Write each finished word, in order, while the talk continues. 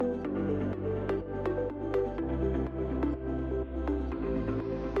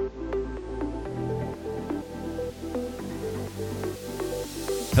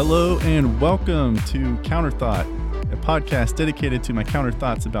Hello and welcome to Counterthought, a podcast dedicated to my counter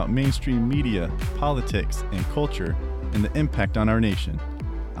thoughts about mainstream media, politics, and culture, and the impact on our nation.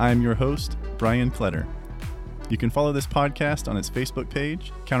 I am your host, Brian Kletter. You can follow this podcast on its Facebook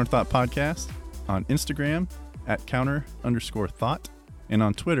page, Counterthought Podcast, on Instagram at @counter_thought, and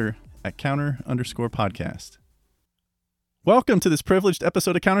on Twitter at @counter_podcast. Welcome to this privileged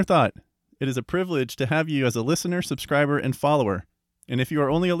episode of Counterthought. It is a privilege to have you as a listener, subscriber, and follower. And if you are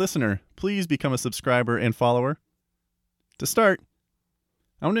only a listener, please become a subscriber and follower. To start,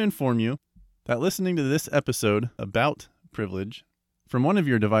 I want to inform you that listening to this episode about privilege from one of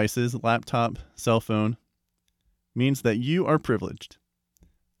your devices, laptop, cell phone, means that you are privileged.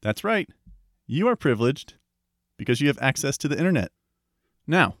 That's right. You are privileged because you have access to the internet.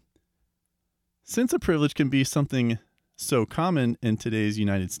 Now, since a privilege can be something so common in today's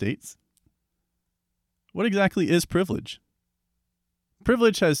United States, what exactly is privilege?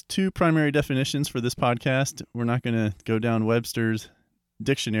 Privilege has two primary definitions for this podcast. We're not going to go down Webster's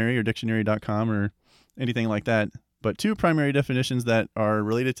dictionary or dictionary.com or anything like that, but two primary definitions that are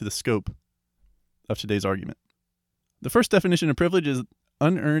related to the scope of today's argument. The first definition of privilege is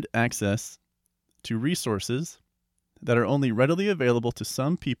unearned access to resources that are only readily available to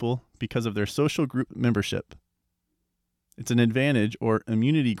some people because of their social group membership. It's an advantage or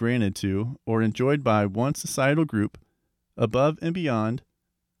immunity granted to or enjoyed by one societal group above and beyond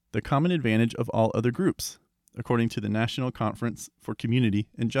the common advantage of all other groups, according to the National Conference for Community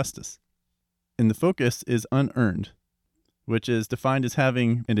and Justice. And the focus is unearned, which is defined as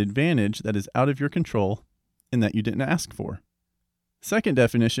having an advantage that is out of your control and that you didn't ask for. Second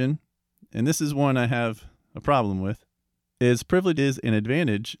definition, and this is one I have a problem with, is privilege is an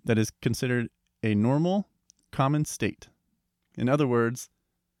advantage that is considered a normal, common state. In other words,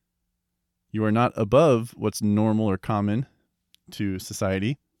 you are not above what's normal or common to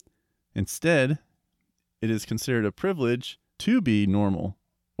society. Instead, it is considered a privilege to be normal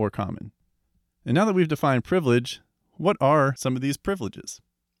or common. And now that we've defined privilege, what are some of these privileges?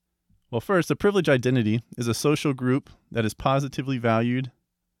 Well, first, a privilege identity is a social group that is positively valued,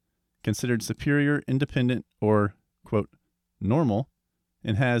 considered superior, independent, or, quote, normal,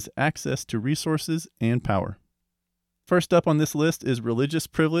 and has access to resources and power. First up on this list is religious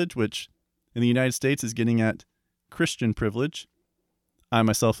privilege, which in the United States is getting at Christian privilege. I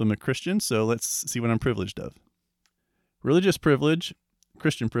myself am a Christian, so let's see what I'm privileged of. Religious privilege,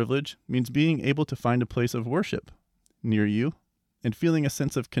 Christian privilege, means being able to find a place of worship near you and feeling a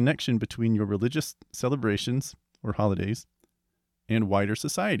sense of connection between your religious celebrations or holidays and wider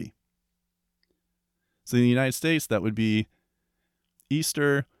society. So in the United States, that would be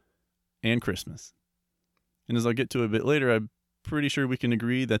Easter and Christmas. And as I'll get to a bit later, I'm pretty sure we can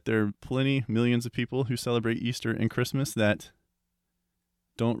agree that there are millions of people who celebrate Easter and Christmas that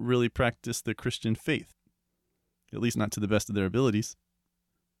don't really practice the Christian faith, at least not to the best of their abilities.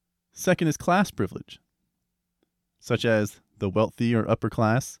 Second is class privilege, such as the wealthy or upper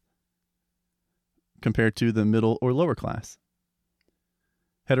class compared to the middle or lower class.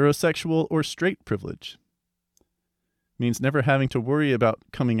 Heterosexual or straight privilege means never having to worry about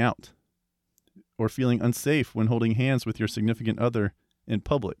coming out or feeling unsafe when holding hands with your significant other in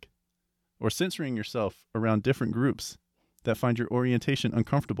public, or censoring yourself around different groups that find your orientation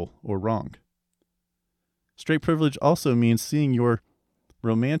uncomfortable or wrong. Straight privilege also means seeing your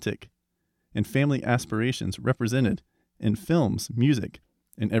romantic and family aspirations represented in films, music,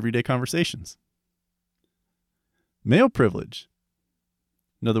 and everyday conversations. Male privilege,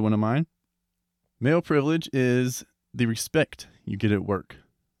 another one of mine. Male privilege is the respect you get at work,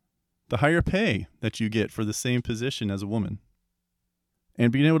 the higher pay that you get for the same position as a woman,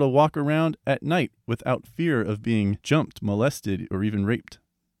 and being able to walk around at night without fear of being jumped, molested, or even raped.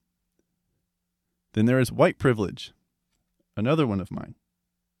 Then there is white privilege, another one of mine.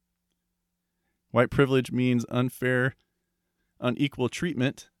 White privilege means unfair, unequal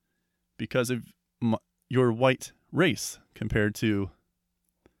treatment because of your white race compared to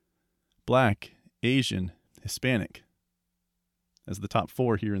Black, Asian, Hispanic, as the top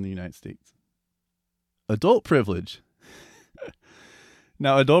four here in the United States. Adult privilege.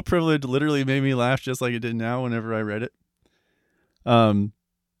 Now, adult privilege literally made me laugh just like it did now whenever I read it. I'm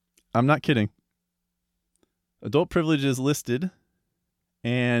not kidding. Adult privilege is listed,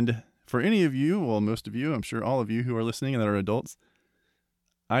 and for any of you, well, most of you, I'm sure all of you who are listening and that are adults,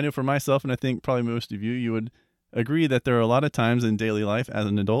 I know for myself, and I think probably most of you, you would agree that there are a lot of times in daily life as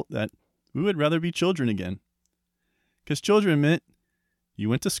an adult that we would rather be children again. Because children meant you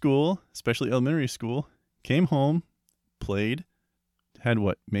went to school, especially elementary school, came home, played, had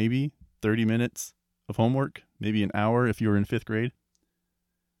maybe 30 minutes of homework, maybe an hour if you were in 5th grade.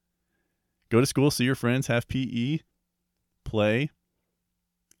 Go to school, see your friends, have PE, play,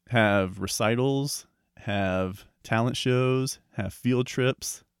 have recitals, have talent shows, have field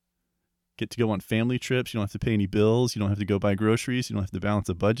trips, get to go on family trips. You don't have to pay any bills. You don't have to go buy groceries. You don't have to balance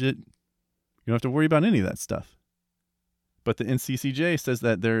a budget. You don't have to worry about any of that stuff. But the NCCJ says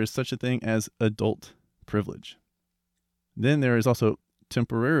that there is such a thing as adult privilege. Then there is also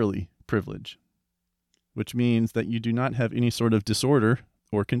temporarily privilege, which means that you do not have any sort of disorder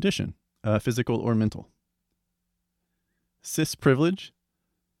or condition, physical or mental. Cis privilege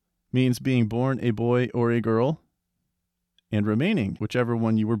means being born a boy or a girl and remaining whichever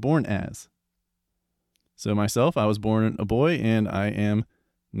one you were born as. So myself, I was born a boy and I am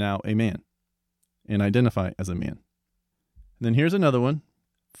now a man and identify as a man. And then here's another one,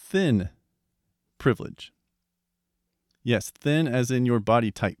 thin privilege. Yes, thin as in your body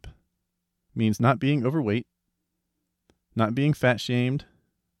type. Means not being overweight, not being fat shamed,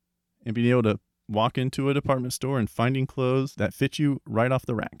 and being able to walk into a department store and finding clothes that fit you right off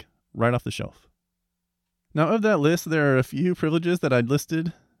the rack, right off the shelf. Now, of that list, there are a few privileges that I'd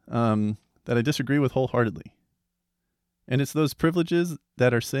listed that I disagree with wholeheartedly. And it's those privileges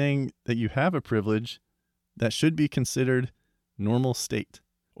that are saying that you have a privilege that should be considered normal state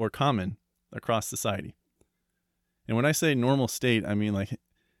or common across society. And when I say normal state, I mean like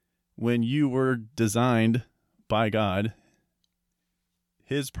when you were designed by God,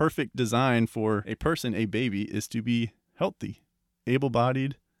 His perfect design for a person, a baby, is to be healthy,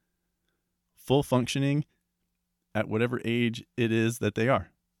 able-bodied, full functioning at whatever age it is that they are.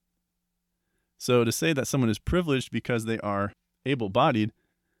 So to say that someone is privileged because they are able-bodied,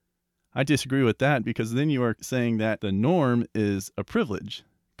 I disagree with that, because then you are saying that the norm is a privilege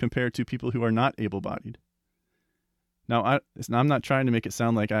compared to people who are not able-bodied. Now, I'm not trying to make it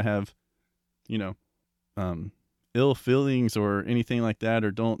sound like I have, ill feelings or anything like that,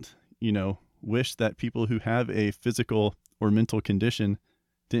 or don't, wish that people who have a physical or mental condition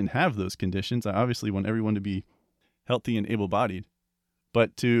didn't have those conditions. I obviously want everyone to be healthy and able-bodied,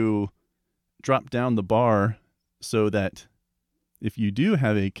 but to drop down the bar so that if you do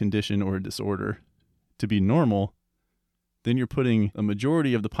have a condition or a disorder to be normal, then you're putting a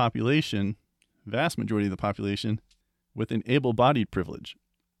majority of the population, vast majority of the population, with an able-bodied privilege.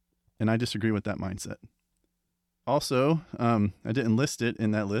 And I disagree with that mindset. Also, I didn't list it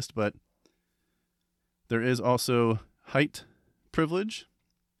in that list, but there is also height privilege.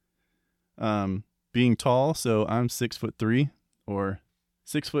 Being tall, so I'm 6'3", or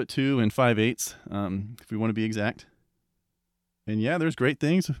 6'2" and 5/8, if we want to be exact. And yeah, there's great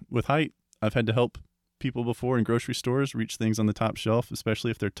things with height. I've had to help people before in grocery stores reach things on the top shelf, especially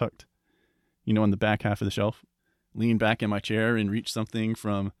if they're tucked, on the back half of the shelf. Lean back in my chair and reach something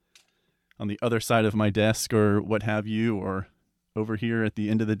from on the other side of my desk or what have you, or over here at the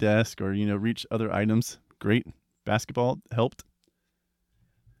end of the desk, or, reach other items. Great. Basketball helped.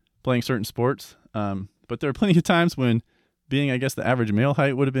 Playing certain sports. But there are plenty of times when being, I guess, the average male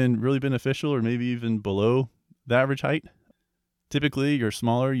height would have been really beneficial, or maybe even below the average height. Typically, you're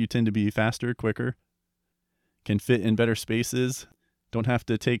smaller, you tend to be faster, quicker, can fit in better spaces, don't have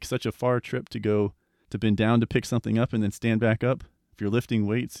to take such a far trip to bend down to pick something up and then stand back up. If you're lifting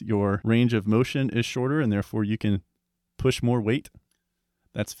weights, your range of motion is shorter, and therefore you can push more weight.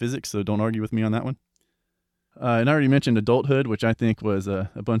 That's physics, so don't argue with me on that one. And I already mentioned adulthood, which I think was a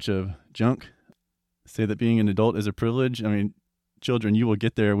bunch of junk. Say that being an adult is a privilege. I mean, children, you will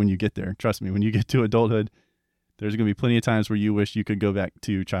get there when you get there. Trust me, when you get to adulthood, there's going to be plenty of times where you wish you could go back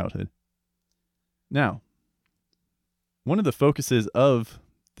to childhood. Now, one of the focuses of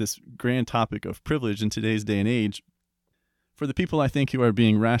this grand topic of privilege in today's day and age, for the people I think who are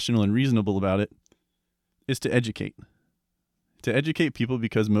being rational and reasonable about it, is to educate. To educate people,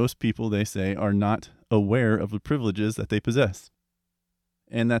 because most people, they say, are not aware of the privileges that they possess.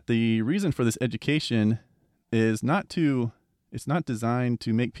 And that the reason for this education is it's not designed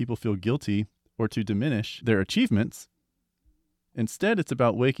to make people feel guilty or to diminish their achievements. Instead, it's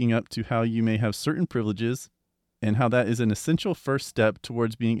about waking up to how you may have certain privileges and how that is an essential first step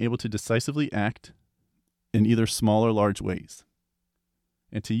towards being able to decisively act in either small or large ways.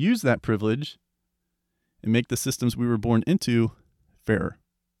 And to use that privilege and make the systems we were born into fairer.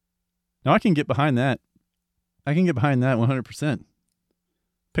 Now, I can get behind that. I can get behind that 100%.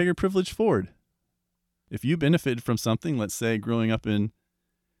 Pay your privilege forward. If you benefited from something, let's say growing up in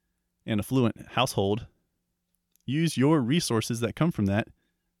an affluent household, use your resources that come from that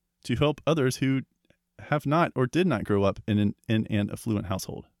to help others who have not or did not grow up in an affluent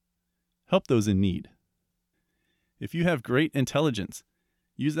household. Help those in need. If you have great intelligence,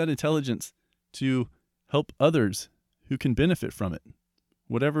 use that intelligence to help others who can benefit from it,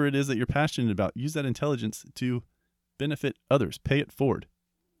 Whatever it is that you're passionate about, use that intelligence to benefit others. Pay it forward.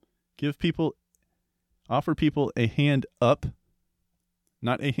 Offer people a hand up,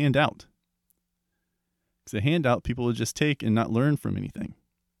 not a handout. Because a handout people will just take and not learn from anything.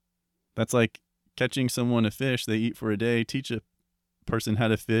 That's like catching someone a fish they eat for a day. Teach a person how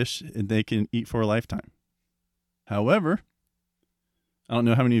to fish and they can eat for a lifetime. However, I don't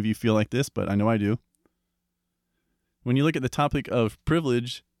know how many of you feel like this, but I know I do. When you look at the topic of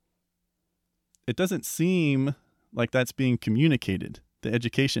privilege, it doesn't seem like that's being communicated, the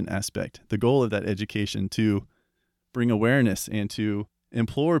education aspect, the goal of that education to bring awareness and to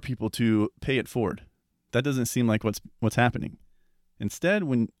implore people to pay it forward. That doesn't seem like what's happening. Instead,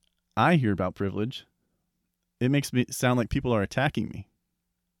 when I hear about privilege, it makes me sound like people are attacking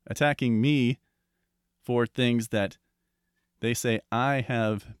me for things that they say I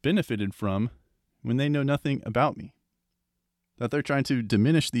have benefited from when they know nothing about me. That they're trying to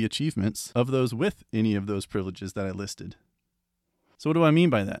diminish the achievements of those with any of those privileges that I listed. So what do I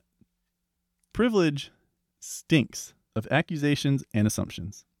mean by that? Privilege stinks of accusations and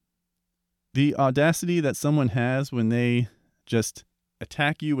assumptions. The audacity that someone has when they just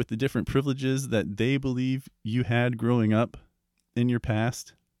attack you with the different privileges that they believe you had growing up in your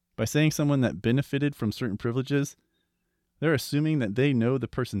past, by saying someone that benefited from certain privileges, they're assuming that they know the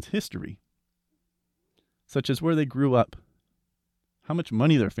person's history, such as where they grew up, how much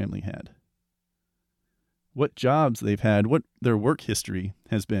money their family had, what jobs they've had, what their work history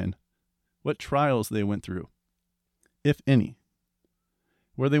has been, what trials they went through, if any,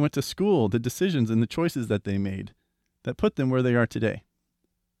 where they went to school, the decisions and the choices that they made that put them where they are today.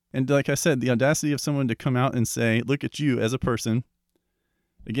 And like I said, the audacity of someone to come out and say, look at you as a person,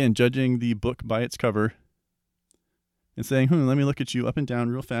 again, judging the book by its cover and saying, let me look at you up and down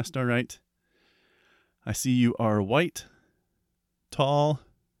real fast. All right. I see you are white, tall,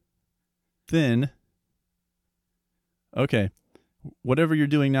 thin. Okay. Whatever you're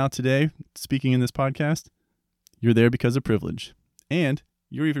doing now today, speaking in this podcast, you're there because of privilege. And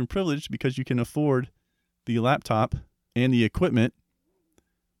you're even privileged because you can afford the laptop and the equipment,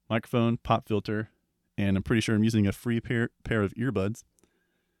 microphone, pop filter, and I'm pretty sure I'm using a free pair of earbuds.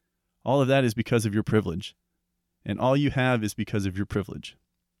 All of that is because of your privilege. And all you have is because of your privilege.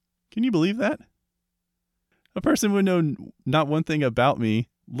 Can you believe that? A person would know not one thing about me,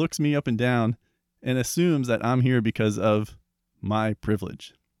 looks me up and down, and assumes that I'm here because of my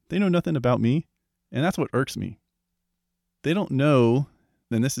privilege. They know nothing about me, and that's what irks me. They don't know,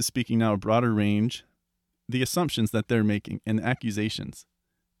 and this is speaking now a broader range, the assumptions that they're making and the accusations,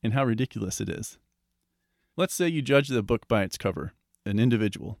 and how ridiculous it is. Let's say you judge the book by its cover, an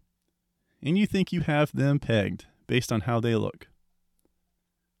individual, and you think you have them pegged based on how they look.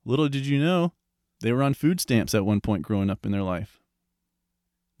 Little did you know, they were on food stamps at one point growing up in their life.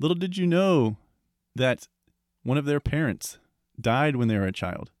 Little did you know that one of their parents died when they were a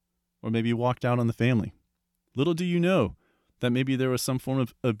child, or maybe walked out on the family. Little do you know that maybe there was some form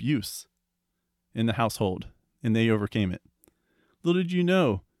of abuse in the household and they overcame it. Little did you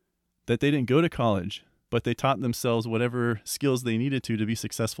know that they didn't go to college, but they taught themselves whatever skills they needed to be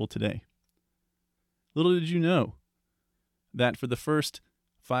successful today. Little did you know that for the first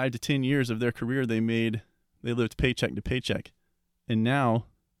 5 to 10 years of their career, they lived paycheck to paycheck, and now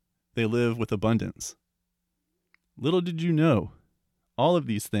they live with abundance. Little did you know all of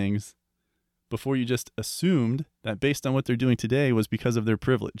these things before you just assumed that based on what they're doing today was because of their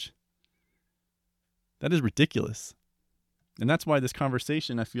privilege. That is ridiculous. And that's why this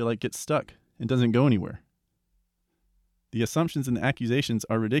conversation, I feel like, gets stuck and doesn't go anywhere. The assumptions and the accusations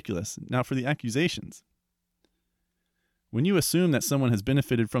are ridiculous. Now, for the accusations, when you assume that someone has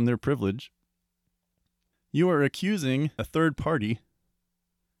benefited from their privilege, you are accusing a third party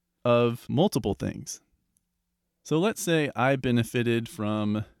of multiple things. So let's say I benefited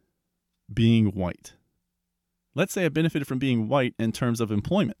from being white. Let's say I benefited from being white in terms of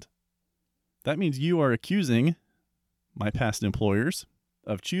employment. That means you are accusing my past employers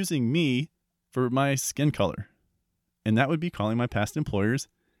of choosing me for my skin color. And that would be calling my past employers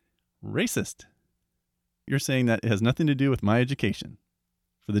racist. You're saying that it has nothing to do with my education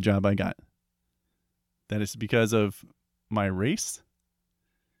for the job I got. That it's because of my race.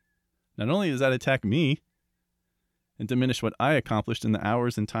 Not only does that attack me and diminish what I accomplished in the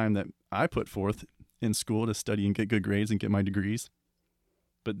hours and time that I put forth in school to study and get good grades and get my degrees,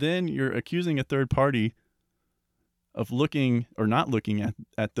 but then you're accusing a third party of looking or not looking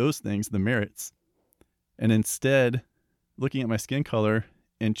at those things, the merits, and instead looking at my skin color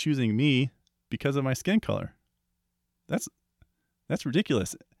and choosing me because of my skin color. That's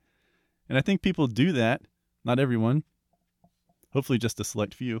ridiculous. And I think people do that, not everyone, hopefully just a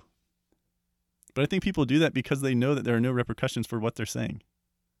select few. But I think people do that because they know that there are no repercussions for what they're saying.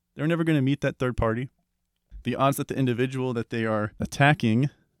 They're never going to meet that third party. The odds that the individual that they are attacking,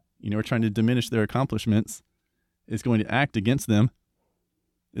 or trying to diminish their accomplishments, is going to act against them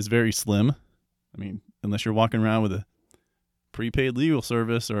is very slim. I mean, unless you're walking around with a prepaid legal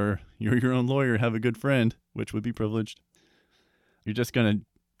service or you're your own lawyer, have a good friend, which would be privileged. You're just going to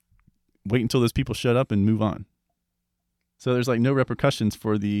wait until those people shut up and move on. So there's no repercussions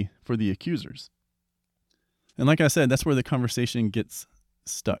for the accusers. And like I said, that's where the conversation gets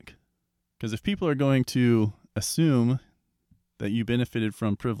stuck. Because if people are going to assume that you benefited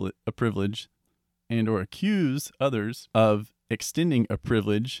from a privilege and or accuse others of extending a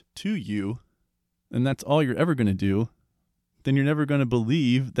privilege to you, and that's all you're ever going to do, then you're never going to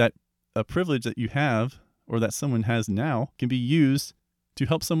believe that a privilege that you have or that someone has now can be used to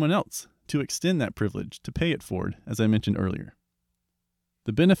help someone else, to extend that privilege, to pay it forward, as I mentioned earlier.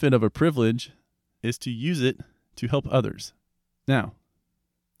 The benefit of a privilege is to use it to help others. Now,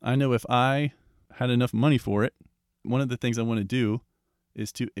 I know if I had enough money for it, one of the things I want to do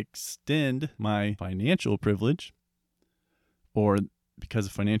is to extend my financial privilege, or because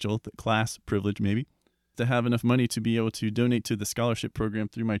of financial, the class privilege maybe, to have enough money to be able to donate to the scholarship program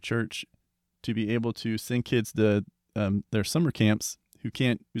through my church, to be able to send kids to their summer camps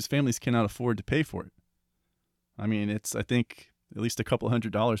whose families cannot afford to pay for it. I mean, it's, I think, at least a couple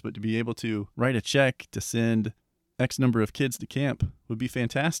 $100, but to be able to write a check to send X number of kids to camp would be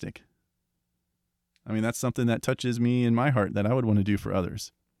fantastic. I mean, that's something that touches me in my heart that I would want to do for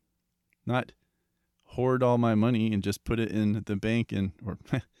others. Not hoard all my money and just put it in the bank or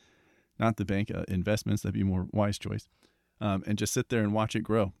not the bank, investments, that'd be a more wise choice, and just sit there and watch it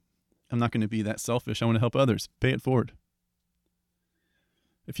grow. I'm not going to be that selfish. I want to help others. Pay it forward.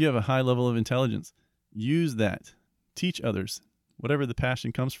 If you have a high level of intelligence, use that. Teach others, whatever the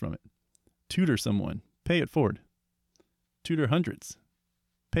passion comes from it. Tutor someone. Pay it forward. Tutor hundreds.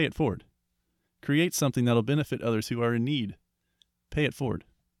 Pay it forward. Create something that'll benefit others who are in need. Pay it forward.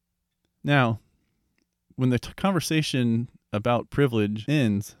 Now, when the conversation about privilege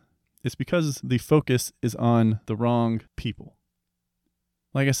ends, it's because the focus is on the wrong people.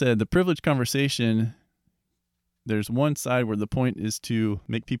 Like I said, the privilege conversation, there's one side where the point is to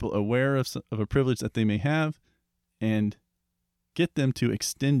make people aware of a privilege that they may have and get them to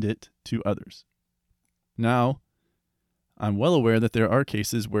extend it to others. Now, I'm well aware that there are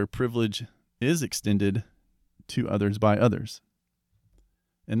cases where privilege is extended to others by others.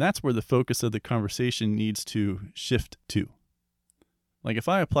 And that's where the focus of the conversation needs to shift to. Like if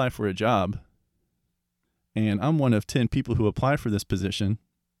I apply for a job and I'm one of 10 people who apply for this position,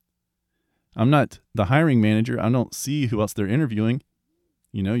 I'm not the hiring manager. I don't see who else they're interviewing.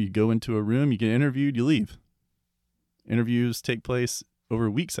 You go into a room, you get interviewed, you leave. Interviews take place over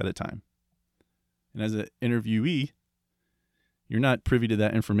weeks at a time. And as an interviewee, you're not privy to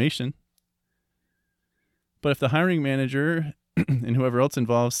that information. But if the hiring manager and whoever else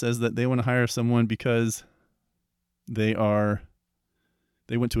involved says that they want to hire someone because they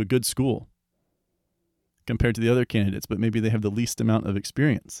went to a good school compared to the other candidates, but maybe they have the least amount of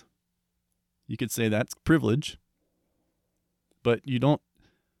experience, you could say that's privilege, but you don't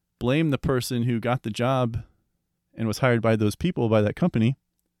blame the person who got the job and was hired by those people, by that company.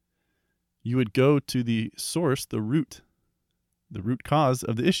 You would go to the source, the root cause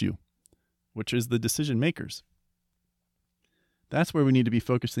of the issue, which is the decision makers. That's where we need to be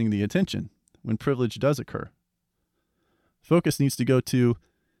focusing the attention when privilege does occur. Focus needs to go to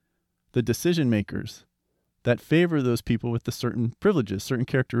the decision makers that favor those people with the certain privileges, certain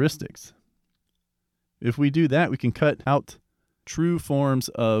characteristics. If we do that, we can cut out true forms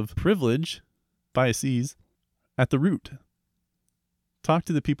of privilege, biases, at the root. Talk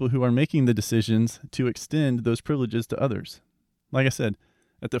to the people who are making the decisions to extend those privileges to others. Like I said,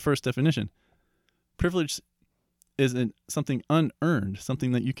 at the first definition, privilege isn't something unearned,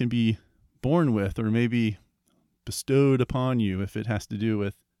 something that you can be born with or maybe bestowed upon you if it has to do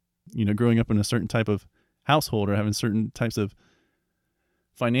with, growing up in a certain type of household or having certain types of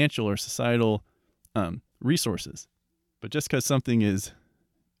financial or societal resources. But just because something is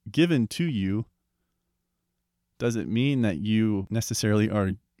given to you doesn't mean that you necessarily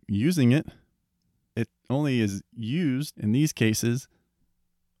are using it. It only is used in these cases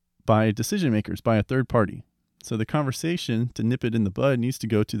by decision makers, by a third party. So the conversation to nip it in the bud needs to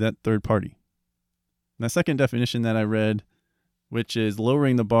go to that third party. And the second definition that I read, which is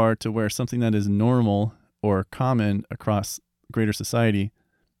lowering the bar to where something that is normal or common across greater society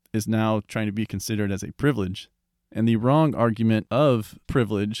is now trying to be considered as a privilege. And the wrong argument of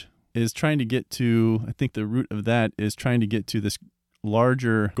privilege is trying to get to, I think the root of that is trying to get to this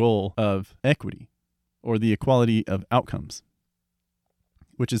larger goal of equity or the equality of outcomes,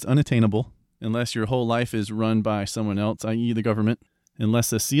 which is unattainable unless your whole life is run by someone else, i.e. the government,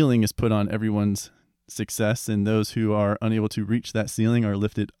 unless a ceiling is put on everyone's success and those who are unable to reach that ceiling are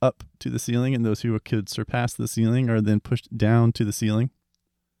lifted up to the ceiling and those who could surpass the ceiling are then pushed down to the ceiling.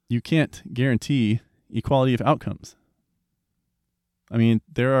 You can't guarantee equality of outcomes. I mean,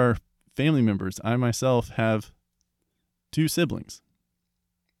 there are family members. I myself have 2 siblings.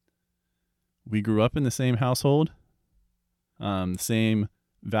 We grew up in the same household. Same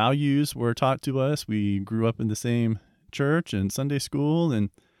values were taught to us. We grew up in the same church and Sunday school and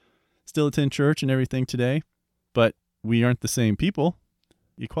still attend church and everything today, but we aren't the same people.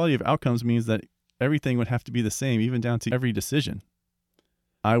 Equality of outcomes means that everything would have to be the same, even down to every decision.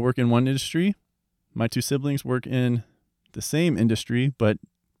 I work in one industry. My 2 siblings work in the same industry, but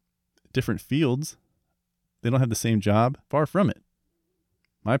different fields. They don't have the same job. Far from it.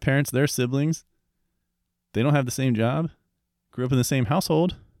 My parents, their siblings, they don't have the same job. Grew up in the same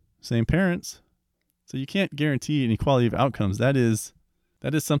household, same parents. So you can't guarantee an equality of outcomes. That is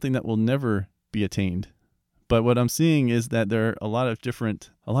something that will never be attained. But what I'm seeing is that there are a lot of different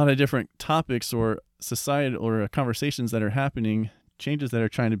topics or society or conversations that are happening, changes that are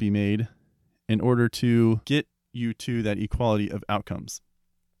trying to be made in order to get you to that equality of outcomes.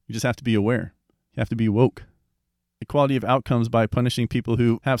 You just have to be aware. You have to be woke. Equality of outcomes by punishing people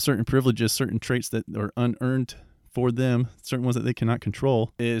who have certain privileges, certain traits that are unearned for them, certain ones that they cannot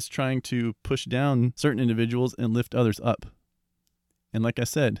control, is trying to push down certain individuals and lift others up. And like I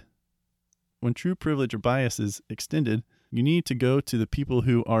said, when true privilege or bias is extended, you need to go to the people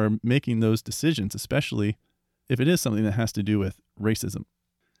who are making those decisions, especially if it is something that has to do with racism.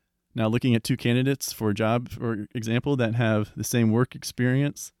 Now, looking at 2 candidates for a job, for example, that have the same work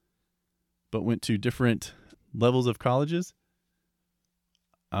experience, but went to different levels of colleges,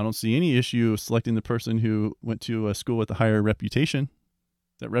 I don't see any issue selecting the person who went to a school with a higher reputation.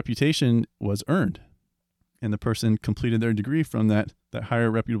 That reputation was earned, and the person completed their degree from that higher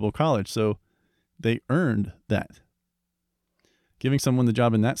reputable college. So they earned that. Giving someone the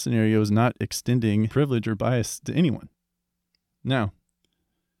job in that scenario is not extending privilege or bias to anyone. Now,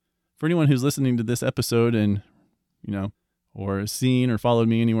 for anyone who's listening to this episode and, or seen or followed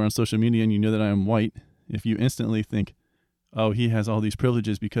me anywhere on social media and you know that I am white, if you instantly think, oh, he has all these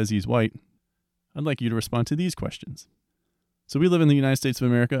privileges because he's white, I'd like you to respond to these questions. So we live in the United States of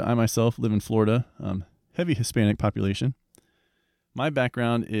America. I myself live in Florida, heavy Hispanic population. My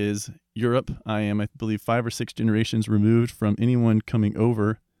background is Europe. I am, I believe, 5 or 6 generations removed from anyone coming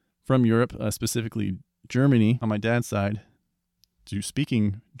over from Europe, specifically Germany on my dad's side, to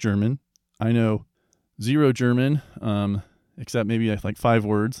speaking German. I know 0 German, except maybe like 5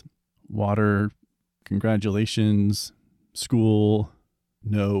 words: water, congratulations, school,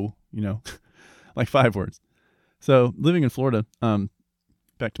 no, like 5 words. So living in Florida,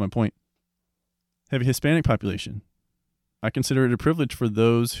 back to my point, heavy Hispanic population. I consider it a privilege for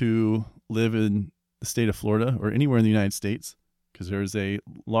those who live in the state of Florida or anywhere in the United States, because there's a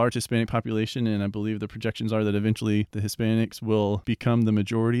large Hispanic population, and I believe the projections are that eventually the Hispanics will become the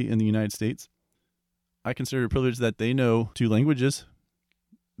majority in the United States. I consider it a privilege that they know 2 languages.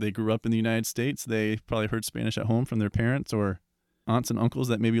 They grew up in the United States. They probably heard Spanish at home from their parents or aunts and uncles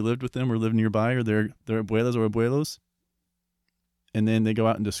that maybe lived with them or lived nearby, or their abuelas or abuelos. And then they go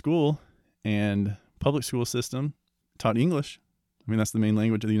out into school, and public school system taught English. I mean, that's the main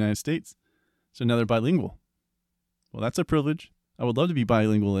language of the United States. So now they're bilingual. Well, that's a privilege. I would love to be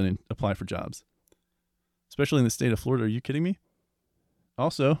bilingual and apply for jobs, especially in the state of Florida. Are you kidding me?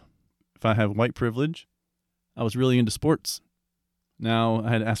 Also, if I have white privilege, I was really into sports. Now, I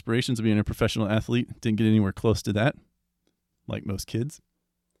had aspirations of being a professional athlete. Didn't get anywhere close to that, like most kids.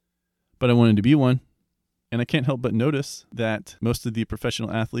 But I wanted to be one. And I can't help but notice that most of the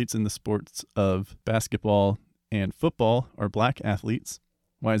professional athletes in the sports of basketball and football are black athletes.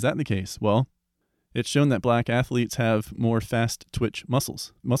 Why is that the case? Well, it's shown that black athletes have more fast twitch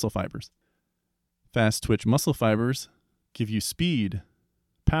muscle fibers. Fast twitch muscle fibers give you speed,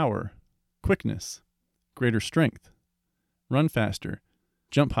 power, quickness, greater strength, run faster,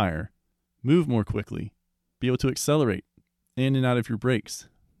 jump higher, move more quickly, be able to accelerate in and out of your brakes,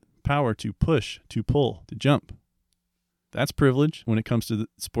 power to push, to pull, to jump. That's privilege when it comes to the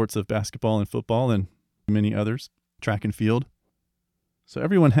sports of basketball and football and many others, track and field. So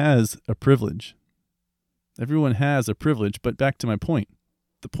everyone has a privilege. Everyone has a privilege, but back to my point.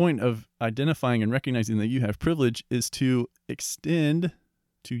 The point of identifying and recognizing that you have privilege is to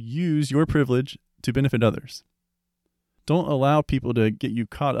use your privilege to benefit others. Don't allow people to get you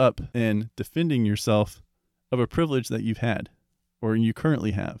caught up in defending yourself of a privilege that you've had or you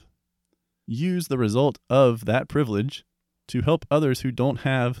currently have. Use the result of that privilege to help others who don't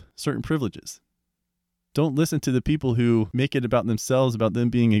have certain privileges. Don't listen to the people who make it about themselves, about them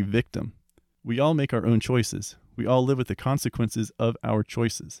being a victim. We all make our own choices. We all live with the consequences of our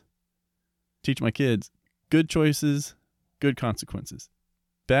choices. Teach my kids, good choices, good consequences.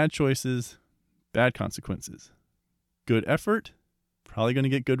 Bad choices, bad consequences. Good effort, probably going to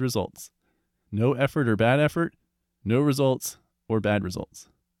get good results. No effort or bad effort, no results or bad results.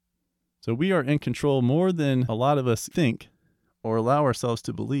 So we are in control more than a lot of us think or allow ourselves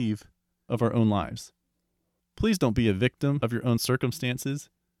to believe of our own lives. Please don't be a victim of your own circumstances.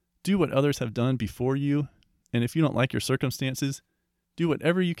 Do what others have done before you, and if you don't like your circumstances, do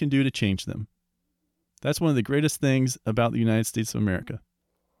whatever you can do to change them. That's one of the greatest things about the United States of America.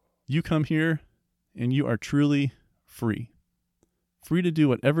 You come here and you are truly free. Free to do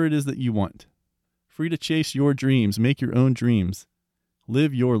whatever it is that you want. Free to chase your dreams, make your own dreams,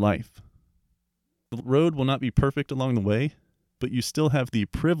 live your life. The road will not be perfect along the way, but you still have the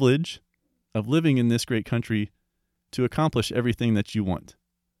privilege of living in this great country to accomplish everything that you want.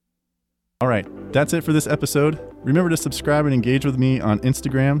 All right, that's it for this episode. Remember to subscribe and engage with me on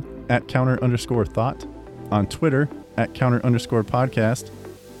Instagram @counter_thought, on Twitter @counter_podcast,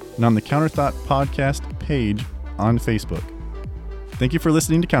 and on the Counter Thought podcast page on Facebook. Thank you for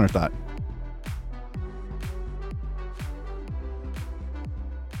listening to Counter Thought.